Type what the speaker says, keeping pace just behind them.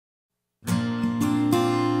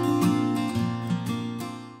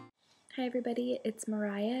Hi everybody, it's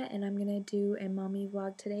Mariah and I'm going to do a mommy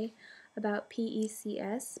vlog today about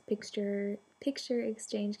PECS, Picture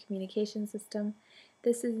Exchange Communication System.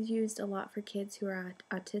 This is used a lot for kids who are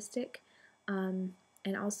autistic, and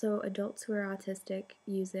also adults who are autistic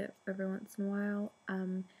use it every once in a while.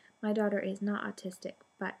 My daughter is not autistic,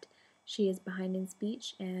 but she is behind in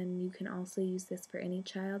speech, and you can also use this for any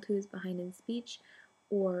child who is behind in speech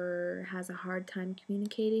or has a hard time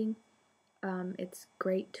communicating. It's a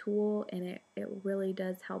great tool, and it really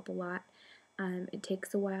does help a lot. It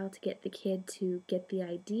takes a while to get the kid to get the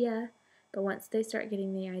idea, but once they start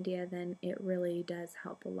getting the idea, then it really does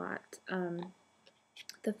help a lot.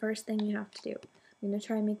 The first thing you have to do, I'm going to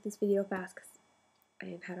try and make this video fast because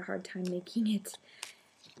I've had a hard time making it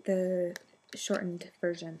the shortened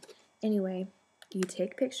version. Anyway, you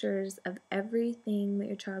take pictures of everything that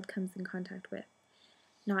your child comes in contact with.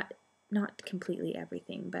 Not completely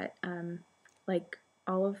everything, but like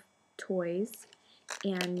all of toys,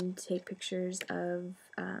 and take pictures of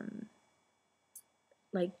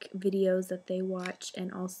like videos that they watch,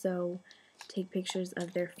 and also take pictures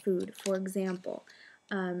of their food. For example,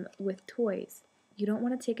 with toys, you don't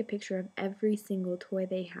want to take a picture of every single toy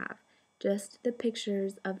they have, just the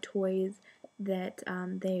pictures of toys that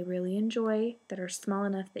they really enjoy, that are small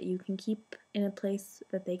enough that you can keep in a place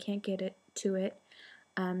that they can't get to it.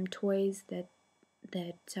 Toys that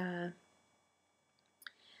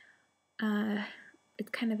it's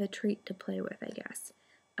kind of a treat to play with, I guess.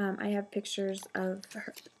 I have pictures of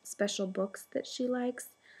her special books that she likes,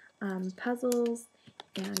 puzzles,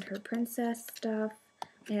 and her princess stuff.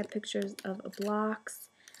 I have pictures of blocks,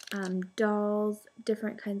 dolls,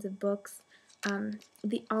 different kinds of books.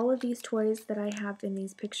 All of these toys that I have in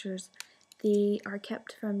these pictures, they are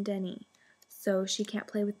kept from Denny, so she can't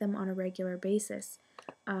play with them on a regular basis.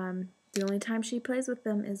 The only time she plays with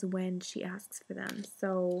them is when she asks for them.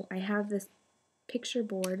 So I have this picture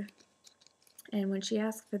board, and when she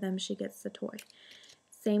asks for them, she gets the toy.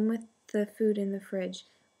 Same with the food in the fridge.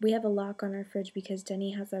 We have a lock on our fridge because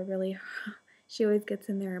Denny has a really, she always gets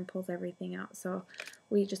in there and pulls everything out. So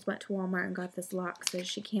we just went to Walmart and got this lock so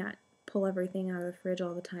she can't pull everything out of the fridge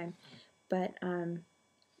all the time. But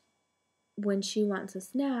when she wants a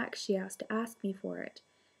snack, she has to ask me for it.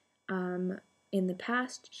 In the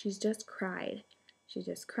past, she's just cried. She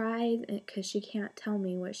just cried because she can't tell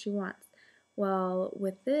me what she wants. Well,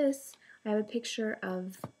 with this, I have a picture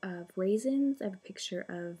of raisins, I have a picture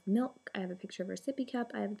of milk, I have a picture of her sippy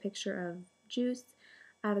cup, I have a picture of juice,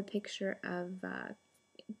 I have a picture of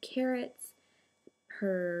carrots,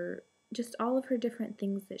 just all of her different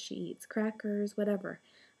things that she eats, crackers, whatever.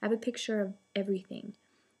 I have a picture of everything.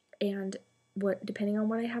 And depending on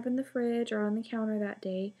what I have in the fridge or on the counter that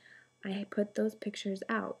day, I put those pictures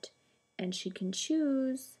out, and she can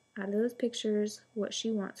choose out of those pictures what she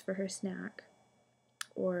wants for her snack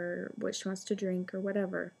or what she wants to drink or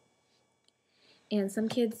whatever. And some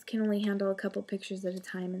kids can only handle a couple pictures at a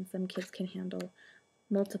time, and some kids can handle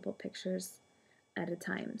multiple pictures at a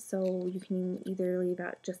time. So you can either leave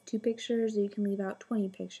out just 2 pictures, or you can leave out 20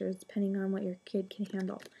 pictures, depending on what your kid can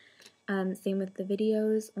handle. Same with the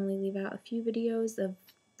videos. Only leave out a few videos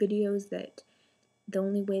that the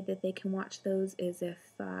only way that they can watch those is if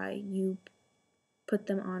you put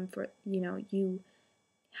them on for, you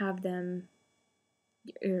have them,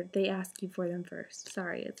 or they ask you for them first.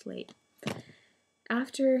 Sorry, it's late.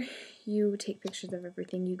 After you take pictures of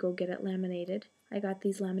everything, you go get it laminated. I got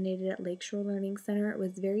these laminated at Lakeshore Learning Center. It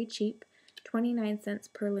was very cheap, 29 cents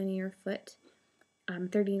per linear foot,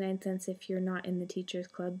 39 cents if you're not in the Teachers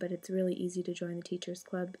Club, but it's really easy to join the Teachers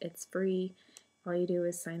Club. It's free. All you do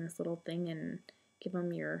is sign this little thing and give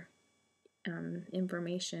them your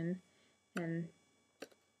information, and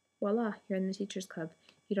voila, you're in the Teachers Club.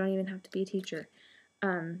 You don't even have to be a teacher.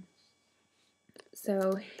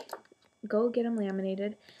 So go get them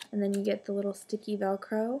laminated, and then you get the little sticky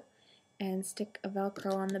Velcro and stick a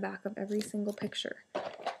Velcro on the back of every single picture.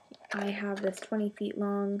 I have this 20 feet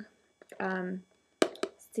long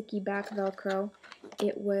sticky back Velcro.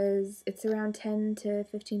 It's around $10 to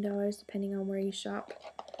 $15 depending on where you shop.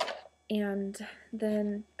 And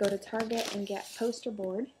then go to Target and get poster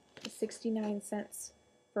board. It's 69 cents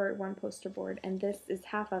for one poster board, and this is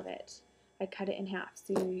half of it. I cut it in half,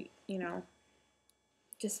 so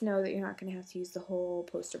just know that you're not going to have to use the whole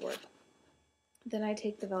poster board. Then I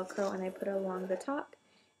take the Velcro and I put it along the top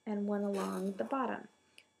and one along the bottom.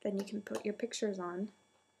 Then you can put your pictures on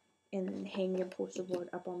and hang your poster board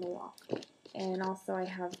up on the wall. And also I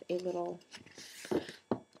have a little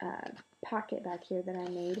pocket back here that I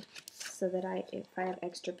made so that if I have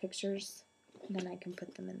extra pictures, then I can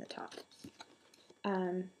put them in the top.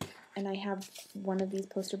 and I have one of these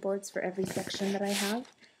poster boards for every section that I have.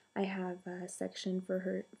 I have a section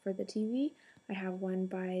for the TV. I have one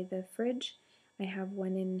by the fridge. I have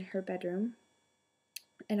one in her bedroom.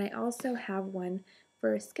 And I also have one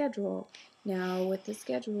for a schedule. Now with the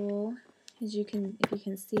schedule, if you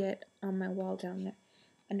can see it on my wall down there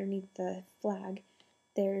underneath the flag,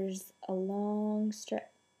 there's a long strip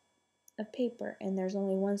of paper and there's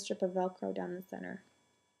only one strip of Velcro down the center.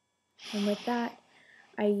 And with that,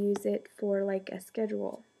 I use it for like a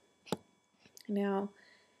schedule. Now,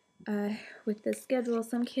 with the schedule,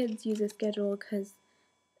 some kids use a schedule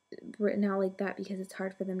written out like that because it's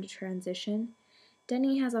hard for them to transition.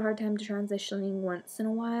 Denny has a hard time transitioning once in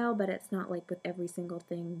a while, but it's not like with every single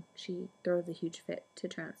thing she throws a huge fit to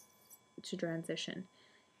transition.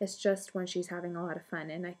 It's just when she's having a lot of fun,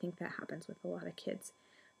 and I think that happens with a lot of kids.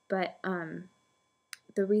 But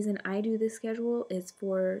the reason I do this schedule is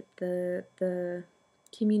for the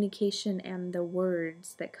communication and the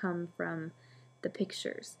words that come from the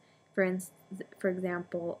pictures. For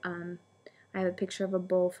example, I have a picture of a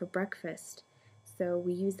bowl for breakfast, so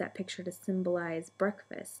we use that picture to symbolize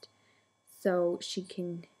breakfast, so she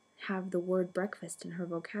can have the word breakfast in her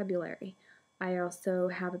vocabulary. I also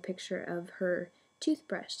have a picture of her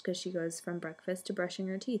toothbrush, because she goes from breakfast to brushing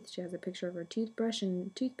her teeth. She has a picture of her toothbrush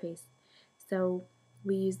and toothpaste, so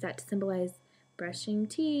we use that to symbolize brushing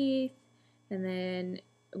teeth. And then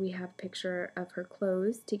we have a picture of her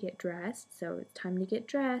clothes to get dressed, so it's time to get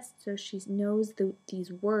dressed, so she knows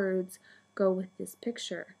these words go with this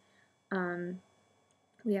picture.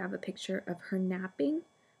 We have a picture of her napping,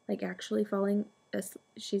 like actually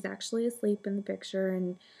she's actually asleep in the picture,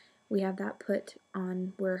 and we have that put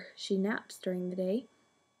on where she naps during the day.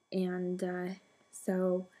 And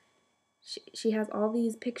so she has all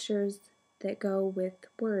these pictures that go with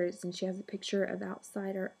words, and she has a picture of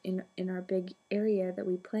outside in our big area that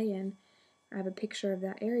we play in. I have a picture of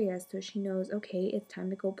that area, so she knows, okay, it's time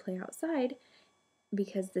to go play outside,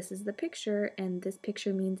 because this is the picture, and this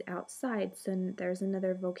picture means outside. So there's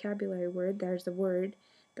another vocabulary word. There's a word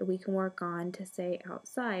that we can work on to say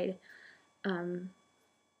outside. And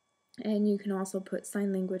you can also put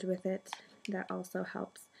sign language with it. That also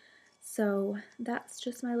helps. So that's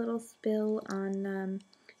just my little spill on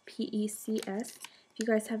PECS. If you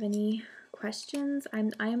guys have any questions,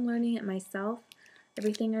 I am learning it myself.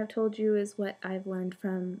 Everything I've told you is what I've learned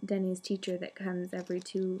from Denny's teacher that comes every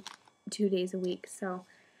two days a week. So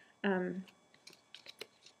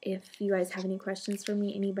if you guys have any questions for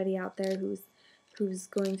me, anybody out there who's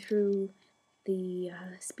going through the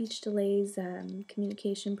speech delays,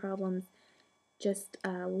 communication problems, just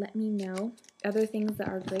let me know. Other things that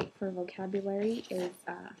are great for vocabulary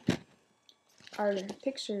are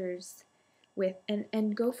pictures with,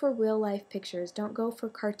 and go for real life pictures. Don't go for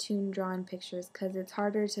cartoon drawn pictures, because it's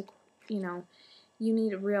harder to, you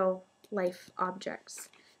need real life objects.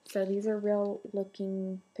 So these are real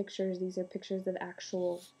looking pictures. These are pictures of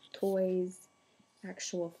actual toys,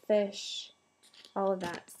 actual fish, all of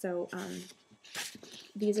that. So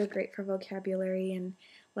these are great for vocabulary, and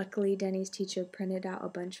luckily Denny's teacher printed out a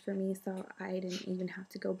bunch for me, so I didn't even have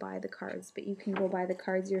to go buy the cards. But you can go buy the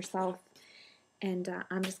cards yourself, and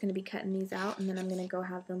I'm just going to be cutting these out, and then I'm going to go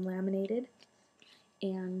have them laminated.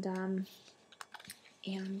 And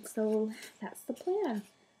so that's the plan.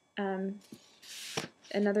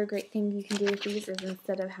 Another great thing you can do with these is,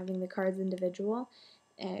 instead of having the cards individual,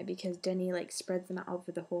 because Denny spreads them out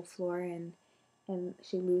over the whole floor, and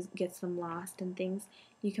she gets them lost and things,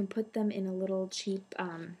 you can put them in a little cheap,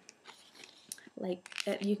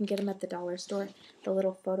 you can get them at the dollar store, the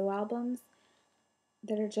little photo albums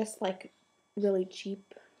that are just really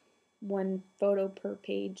cheap, one photo per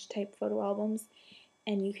page type photo albums,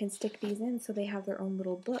 and you can stick these in so they have their own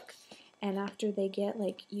little book. And after they get,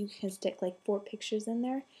 you can stick 4 pictures in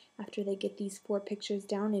there. After they get these 4 pictures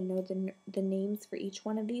down and know the names for each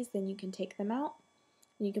one of these, then you can take them out.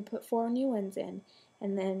 And you can put 4 new ones in.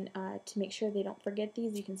 And then to make sure they don't forget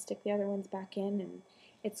these, you can stick the other ones back in. And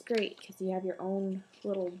it's great because you have your own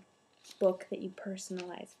little book that you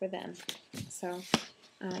personalize for them. So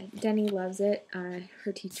Denny loves it.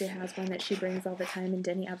 Her teacher has one that she brings all the time, and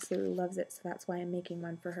Denny absolutely loves it. So that's why I'm making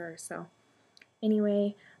one for her. So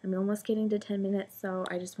anyway, I'm almost getting to 10 minutes, so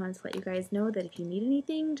I just wanted to let you guys know that if you need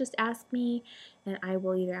anything, just ask me, and I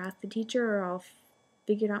will either ask the teacher or I'll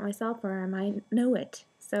figure it out myself, or I might know it.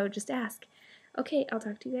 So just ask. Okay, I'll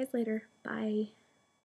talk to you guys later. Bye.